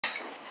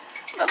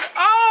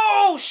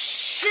Oh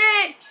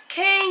shit!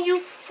 Can you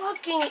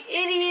fucking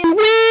idiot?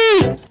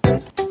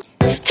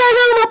 Turn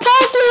on my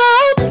post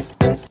notes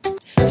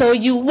so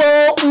you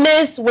won't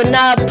miss when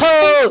I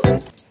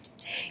post.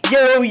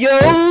 Yo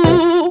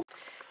yo.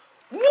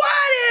 What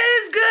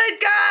is good,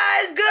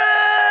 guys?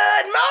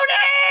 Good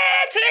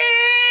morning,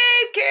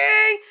 Team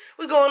King.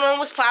 What's going on?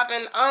 What's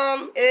poppin'?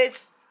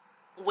 It's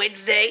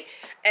Wednesday,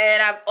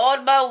 and I'm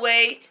on my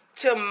way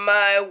to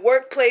my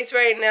workplace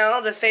right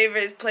now. The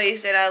favorite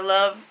place that I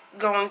love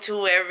going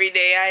to every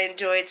day. I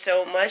enjoy it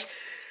so much.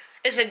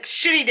 It's a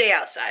shitty day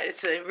outside.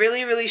 It's a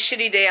really, really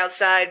shitty day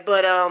outside,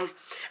 but I'm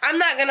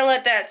not gonna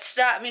let that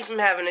stop me from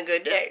having a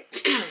good day.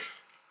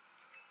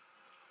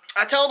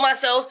 I told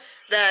myself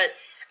that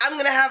I'm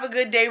gonna have a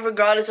good day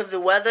regardless of the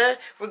weather,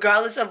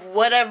 regardless of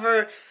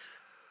whatever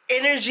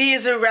energy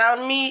is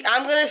around me.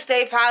 I'm gonna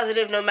stay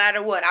positive no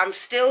matter what. I'm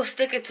still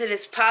sticking to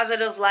this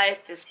positive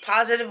life, this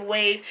positive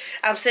wave.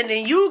 I'm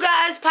sending you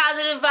guys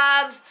positive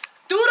vibes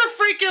through the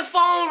freaking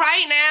phone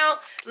right now.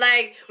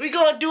 Like, we're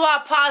gonna do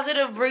our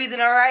positive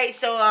breathing, alright?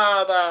 So,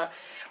 on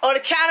the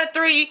count of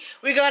 3,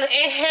 we're gonna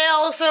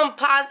inhale some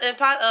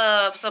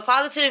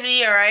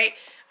positivity, alright?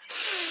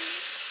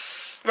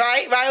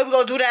 Right, we're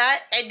gonna do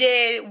that. And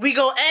then we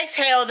gonna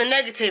exhale the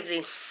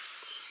negativity.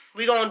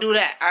 We're gonna do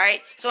that,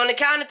 alright? So, on the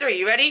count of 3,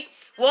 you ready?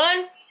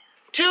 1,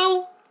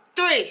 2,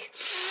 3.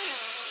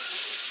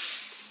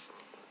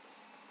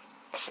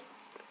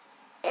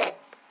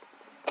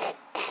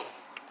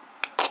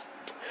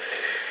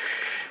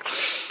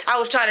 I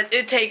was trying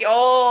to take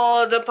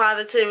all the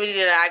positivity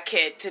that I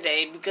can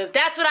today because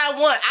that's what I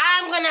want.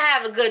 I'm going to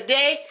have a good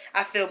day.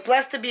 I feel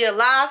blessed to be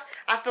alive.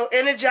 I feel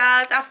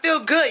energized. I feel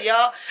good,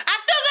 y'all. I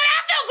feel good.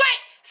 I feel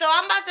great. So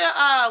I'm about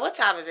to, what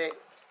time is it?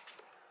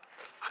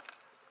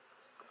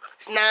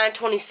 It's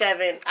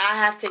 9:27. I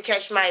have to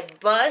catch my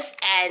bus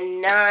at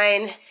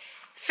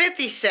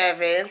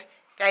 9:57.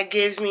 That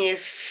gives me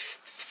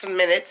some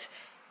minutes.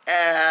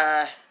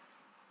 I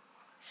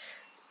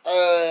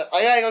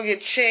gotta go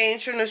get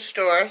change from the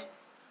store.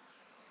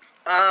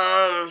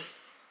 I'm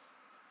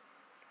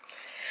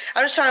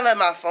just trying to let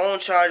my phone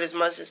charge as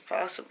much as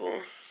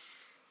possible.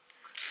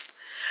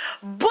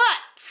 But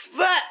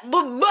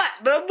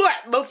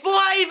before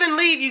I even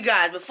leave you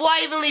guys,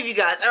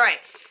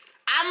 alright,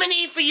 I'm gonna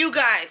need for you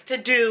guys to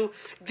do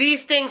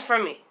these things for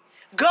me.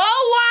 Go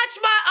watch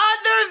my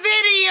other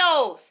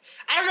videos.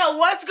 I don't know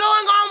what's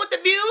going on with the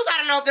views. I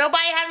don't know if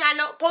nobody has my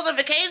post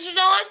notifications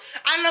on.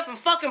 I don't know if I'm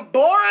fucking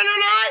boring or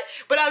not.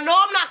 But I know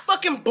I'm not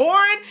fucking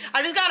boring.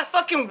 I just gotta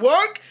fucking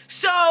work.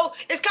 So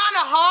it's kind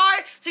of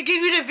hard to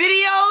give you the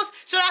videos.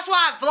 So that's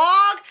why I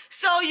vlog.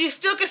 So you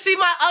still can see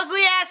my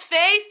ugly ass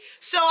face.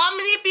 So I'm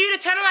gonna need for you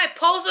to turn on my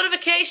post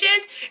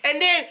notifications.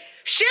 And then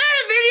share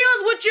the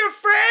videos with your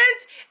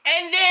friends.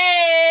 And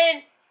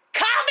then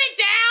comment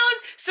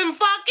down some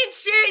fucking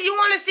shit you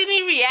want to see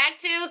me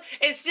react to,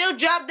 and still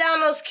drop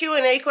down those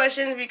Q&A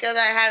questions because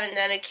I haven't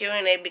done a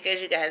Q&A because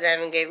you guys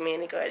haven't given me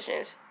any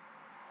questions.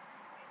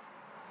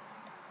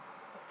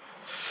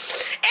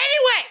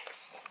 Anyway,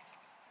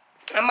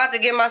 I'm about to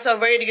get myself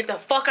ready to get the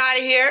fuck out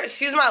of here.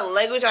 Excuse my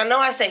language. I know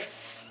I say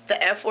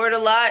the F word a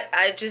lot.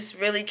 I just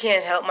really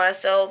can't help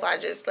myself. I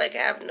just like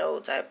have no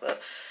type of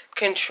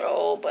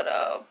control. But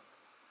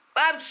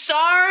I'm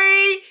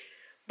sorry.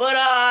 But,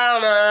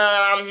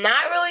 I'm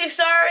not really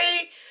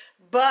sorry,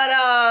 but,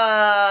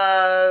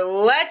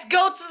 let's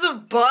go to the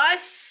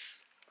bus.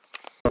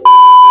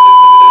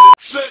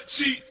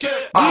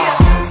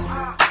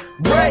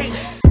 Right.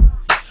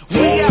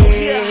 We out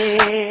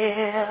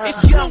here.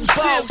 It's Young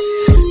Boss.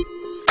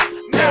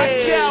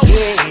 Knockout.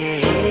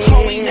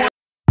 Homie.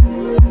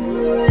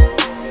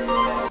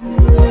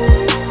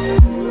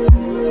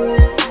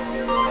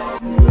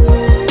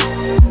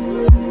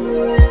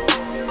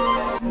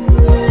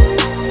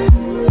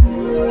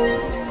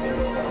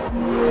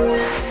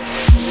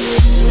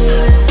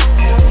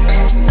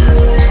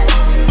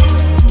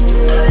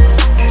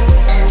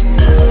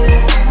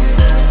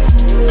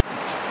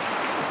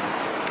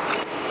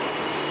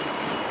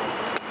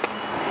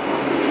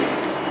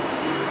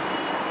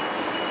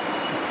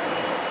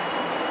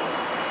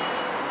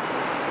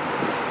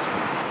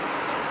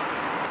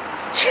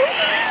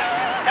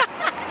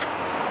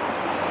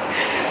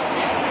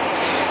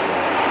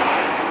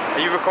 Are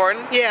you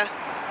recording? Yeah.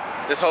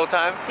 This whole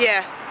time?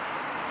 Yeah.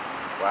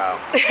 Wow.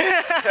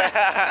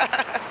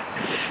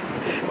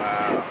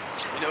 Wow.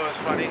 You know what's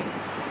funny?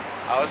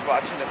 I was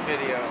watching a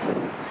video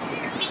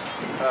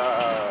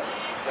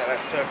that I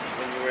took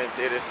when you were in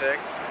Theater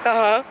 6.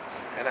 Uh-huh.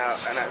 And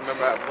I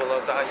remember I pulled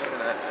up on you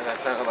and I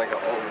sounded like an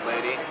old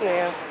lady.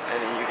 Yeah.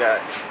 And then you got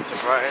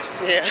surprised.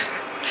 Yeah.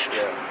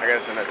 Yeah, I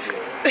gotta send that to you.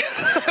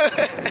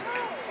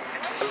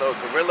 Hello,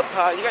 Gorilla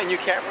Pod. You got a new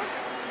camera?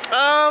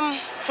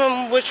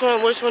 From which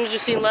one? Which one did you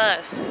see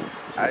last?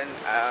 I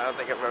don't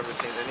think I've ever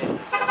seen any.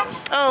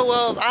 Oh,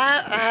 well,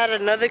 I had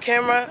another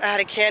camera. I had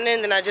a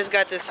Canon, then I just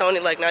got this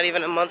Sony like not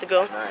even a month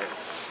ago.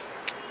 Nice.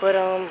 But,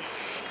 yeah,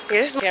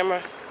 this is my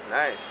camera.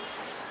 Nice.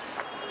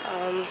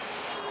 I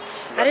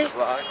didn't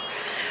vlog.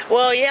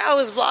 Well, yeah, I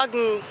was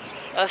vlogging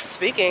us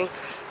speaking,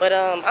 But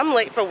I'm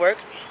late for work,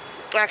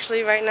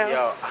 actually, right now.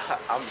 Yo,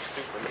 I'm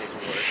super late for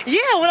work.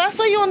 Yeah, when I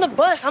saw you on the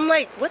bus, I'm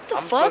like, what the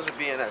I'm fuck? supposed to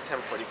be in at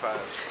 10:45.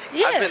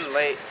 Yeah. I've been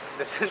late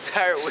this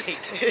entire week.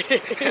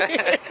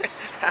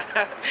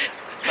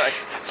 Like,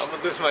 I'm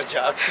gonna lose my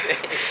job today.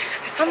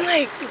 I'm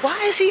like,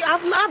 why is he?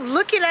 I'm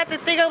looking at the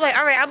thing. I'm like,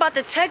 all right, I'm about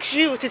to text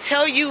you to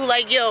tell you,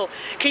 like, yo,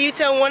 can you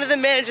tell one of the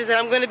managers that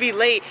I'm gonna be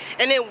late?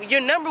 And then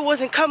your number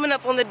wasn't coming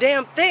up on the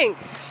damn thing.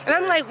 And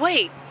I'm like,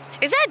 wait,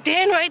 is that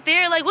Dan right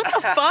there? Like, what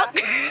the fuck?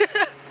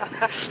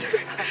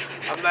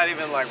 I'm not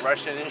even like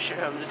rushing and shit.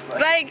 I'm just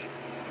like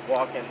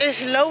walking.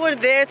 It's nowhere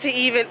there to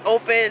even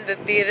open the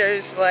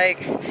theaters.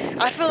 Like,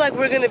 I feel like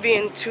we're gonna be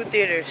in 2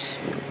 theaters.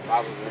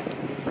 Probably.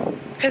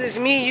 Cause it's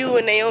me, you,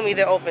 and Naomi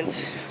that opens.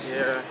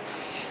 Yeah.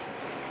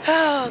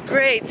 Oh,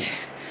 great.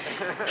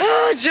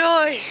 Oh,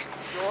 joy.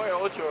 Joy,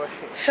 oh joy.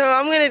 So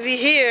I'm gonna be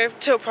here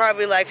till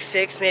probably like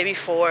 6, maybe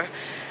 4.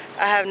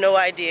 I have no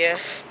idea.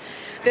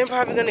 Then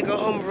probably gonna go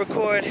home and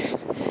record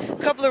a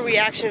couple of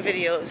reaction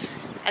videos.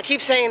 I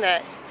keep saying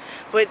that,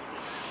 but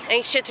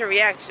ain't shit to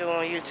react to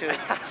on YouTube.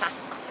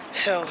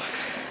 So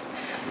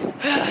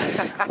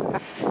I'm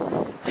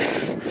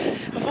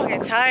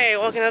fucking tired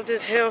walking up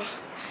this hill.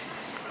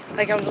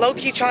 Like, I'm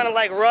low-key trying to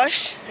like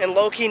rush and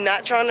low-key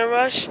not trying to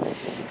rush.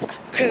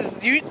 Cause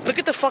you look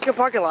at the fucking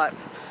parking lot.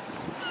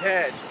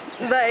 Dead.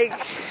 Like,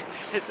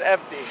 It's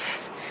empty.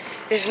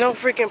 there's no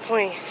freaking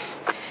point.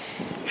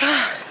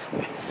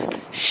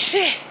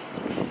 Shit.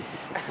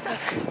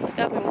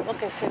 I've been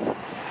walking since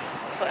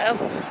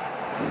forever.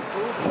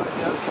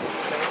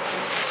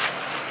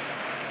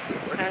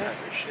 What type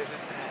of shit is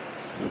that?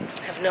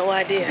 I have no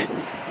idea.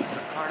 It's a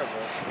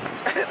carnival.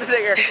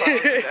 They got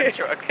clowns in that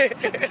truck.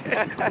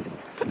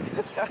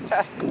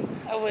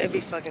 I wouldn't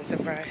be fucking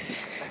surprised.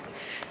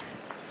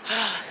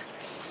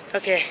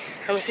 Okay,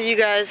 I'm gonna see you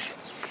guys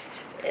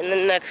in the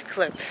next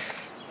clip.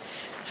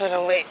 Hold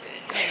on, wait.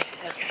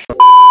 Okay.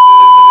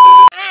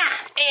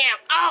 Damn,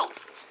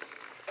 off!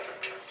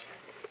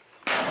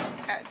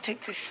 Gotta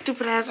take this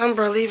stupid ass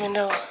umbrella even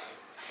though I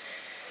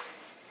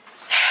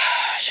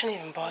shouldn't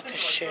even bought this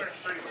shit.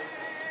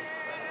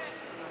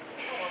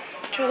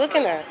 What you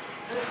looking at?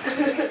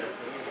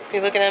 You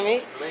looking at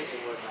me?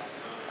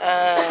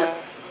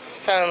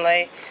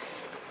 Sunlight.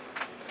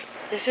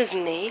 This is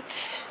neat.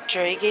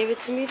 Dre gave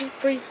it to me to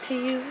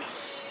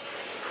use.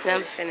 And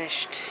I'm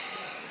finished.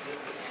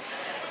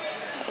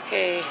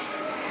 Okay.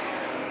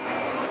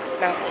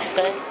 Mouth to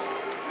stay.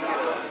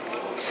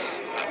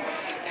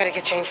 Gotta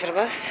get changed for the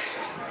bus.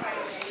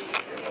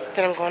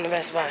 Then I'm going to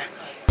Best Buy.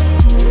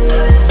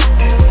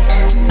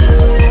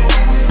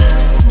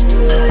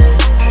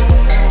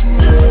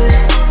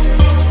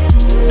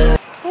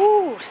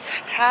 Ooh, it's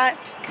hot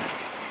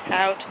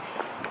out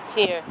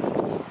here.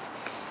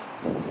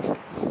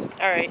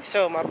 Alright,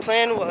 so my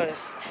plan was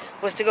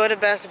to go to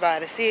Best Buy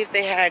to see if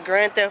they had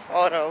Grand Theft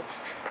Auto,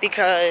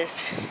 because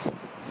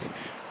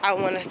I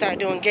want to start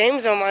doing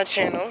games on my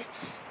channel,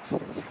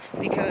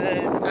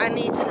 because I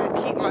need to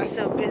keep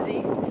myself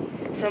busy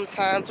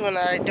sometimes when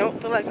I don't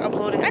feel like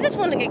uploading. I just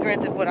want to get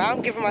Grand Theft Auto.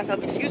 I'm giving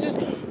myself excuses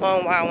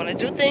on why I want to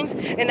do things,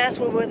 and that's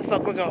where the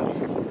fuck we're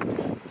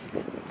going.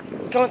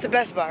 Going to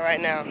Best Buy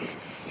right now.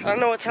 I don't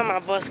know what time my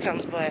bus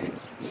comes, but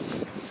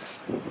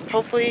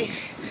hopefully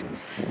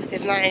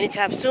it's not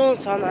anytime soon,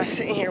 so I'm not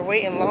sitting here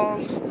waiting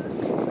long,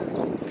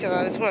 because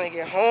I just want to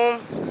get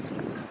home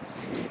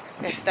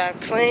and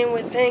start playing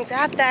with things. I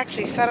have to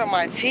actually set up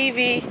my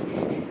TV.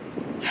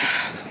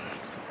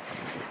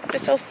 I'm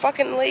just so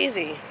fucking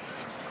lazy.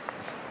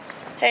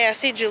 Hey, I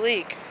see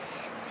Jalik.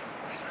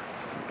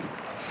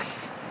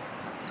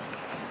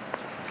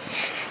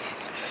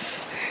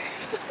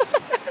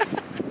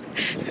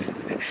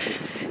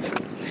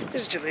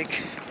 This is Jalik.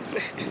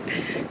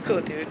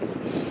 Cool dude.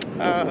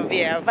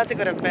 Yeah, I'm about to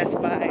go to Best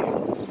Buy.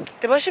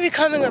 The bus should be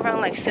coming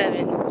around like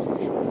 7.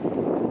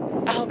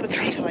 I hope it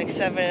comes at like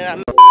 7.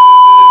 And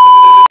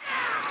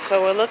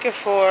so we're looking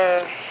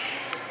for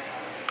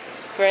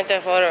Grand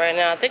Theft Auto right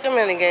now. I think I'm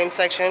in the game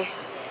section.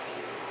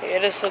 Yeah,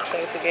 this looks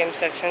like the game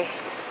section.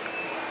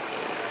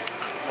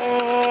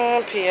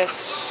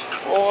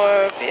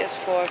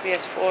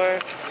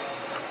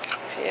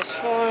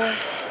 PS4.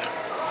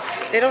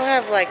 They don't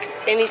have like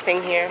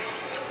anything here.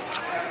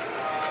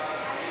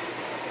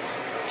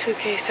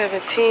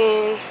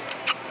 2K17.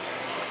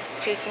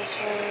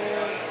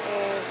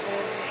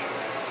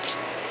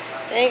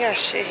 They ain't got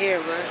shit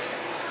here, bro.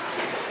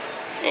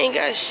 They ain't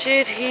got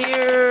shit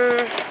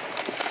here.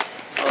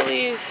 All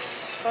these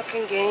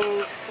fucking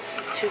games. This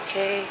is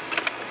 2K.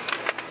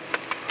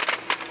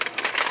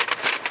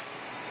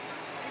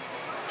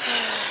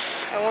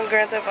 I want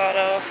Grand Theft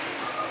Auto.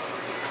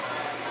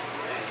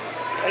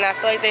 And I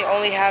feel like they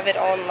only have it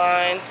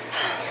online.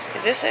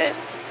 Is this it?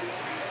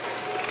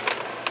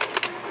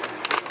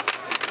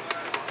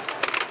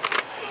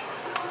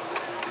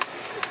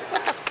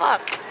 What the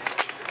fuck?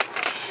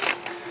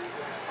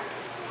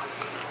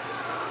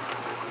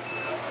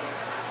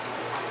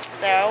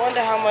 Now I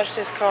wonder how much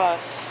this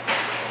costs.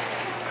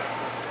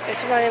 Is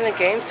somebody in the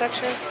game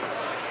section?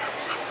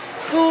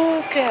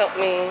 Who can help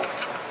me?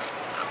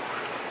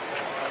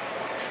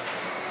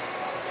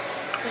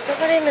 There's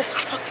nobody in this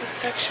fucking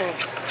section.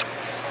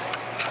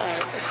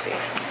 Alright, let's see.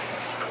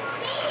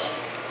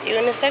 You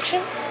in this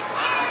section?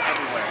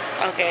 Everywhere.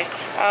 Okay.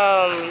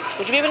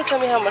 Would you be able to tell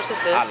me how much this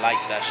is? I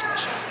like that shit. That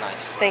shit's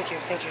nice. Thank you,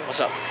 thank you. What's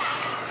up?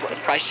 What,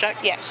 price check?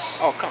 Yes.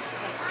 Oh, come.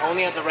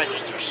 Only at the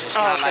registers. It's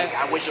Oh, not okay. like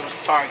I wish it was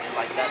Target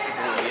like that.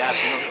 People would be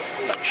asking me.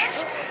 But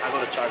I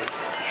go to Target.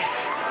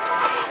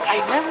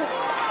 I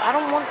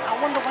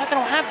wonder why they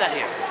don't have that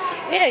here.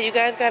 Yeah, you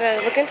guys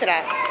gotta look into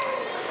that.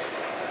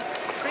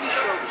 I'm pretty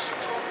sure it was.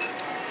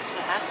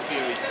 It has to be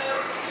a reason.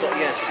 So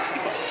yeah,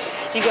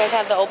 $60. You guys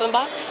have the open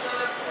box?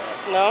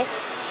 No?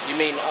 You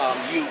mean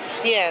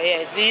used? Yeah,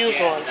 the used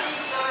Yeah, ones.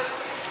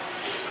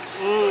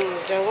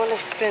 Do I want to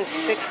spend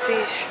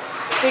 60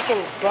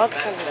 freaking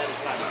bucks on this?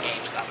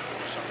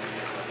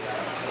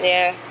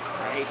 Yeah.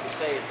 I hate to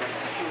say it, but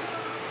it's true.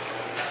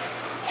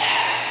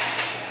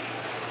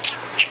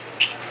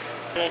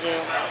 What do I do?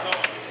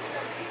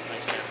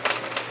 Nice man.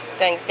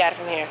 Thanks, got it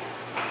from here.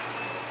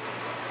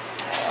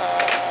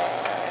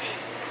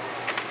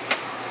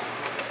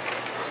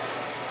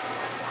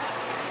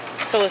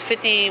 So it's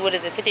 50, what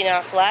is it,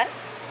 59 flat?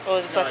 Or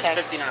is it plus tax?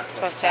 It's 59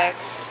 plus tax.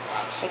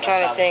 I'm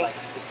trying to think. Like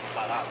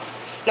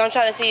 $65. No, I'm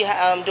trying to see,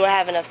 do I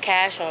have enough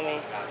cash on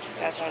me?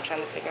 That's what I'm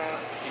trying to figure out.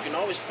 You can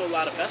always pull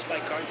out a Best Buy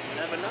card. You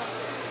never know.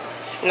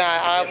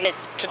 Nah, I'm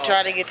to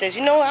try to get this.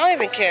 You know what? I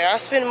don't even care. I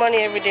spend money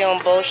every day on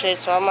bullshit,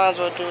 so I might as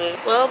well do it.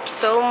 Well,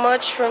 so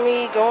much for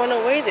me going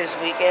away this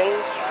weekend. Do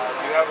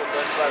you have a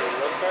Best Buy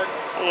rewards card?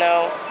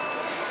 No.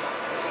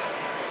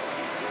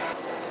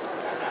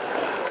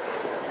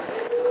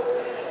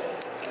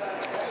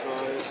 So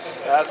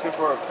it's asking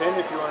for a PIN.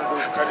 If you want to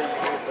do credit,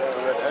 you need the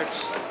red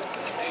X.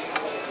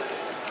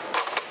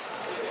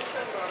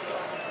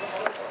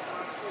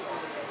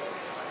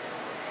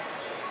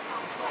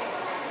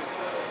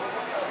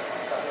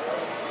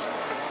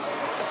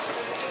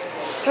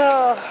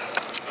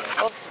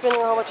 I was spending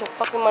a whole bunch of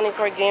fucking money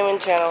for a gaming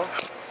channel.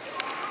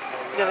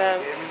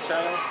 Gaming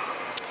channel?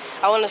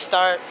 I want to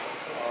start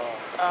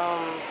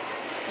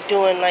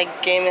doing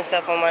like gaming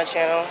stuff on my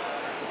channel.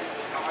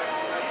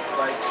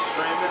 Like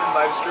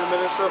live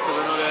streaming and stuff, because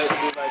I know they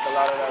do like a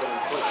lot of that on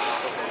Twitch and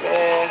stuff like that.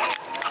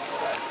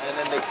 Yeah. And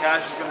then the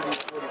cash is gonna be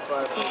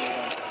 45 for me.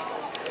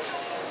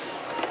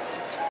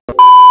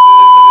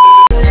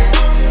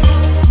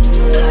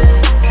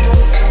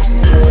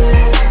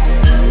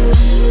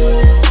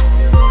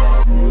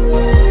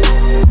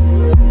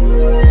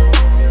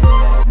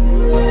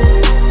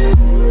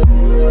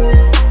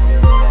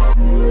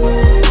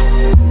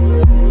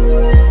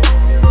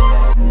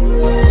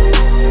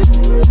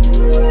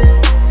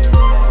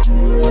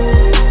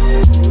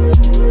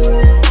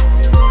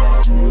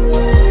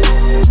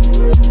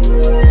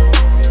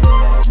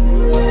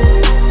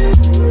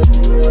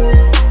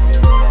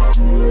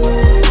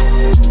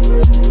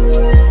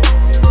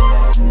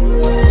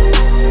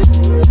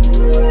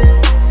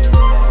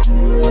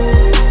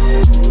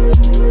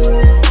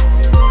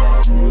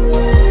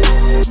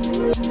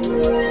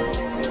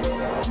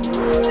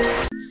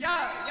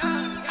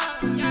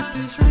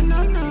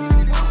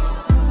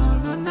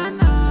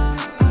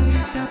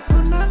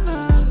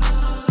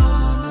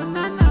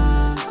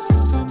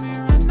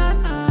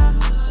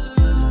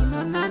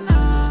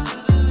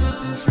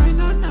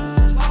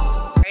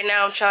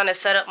 I'm trying to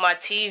set up my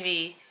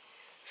TV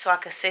so I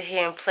can sit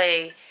here and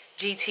play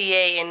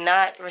GTA and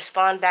not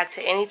respond back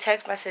to any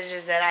text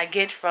messages that I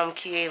get from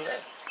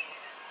Kiela.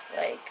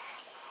 Like,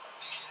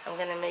 I'm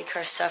gonna make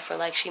her suffer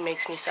like she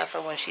makes me suffer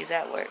when she's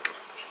at work.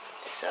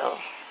 So,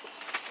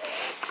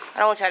 I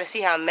don't want y'all to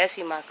see how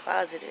messy my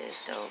closet is,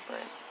 though,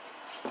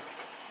 but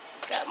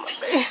got my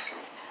baby.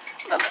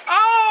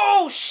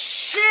 Oh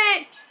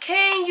shit!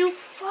 Kane, you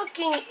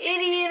fucking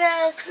idiot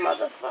ass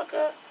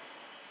motherfucker.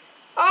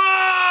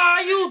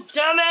 Oh, you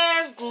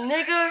dumbass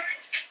nigga.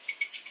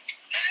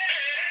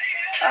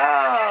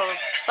 Oh,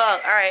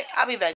 fuck. Alright, I'll be back.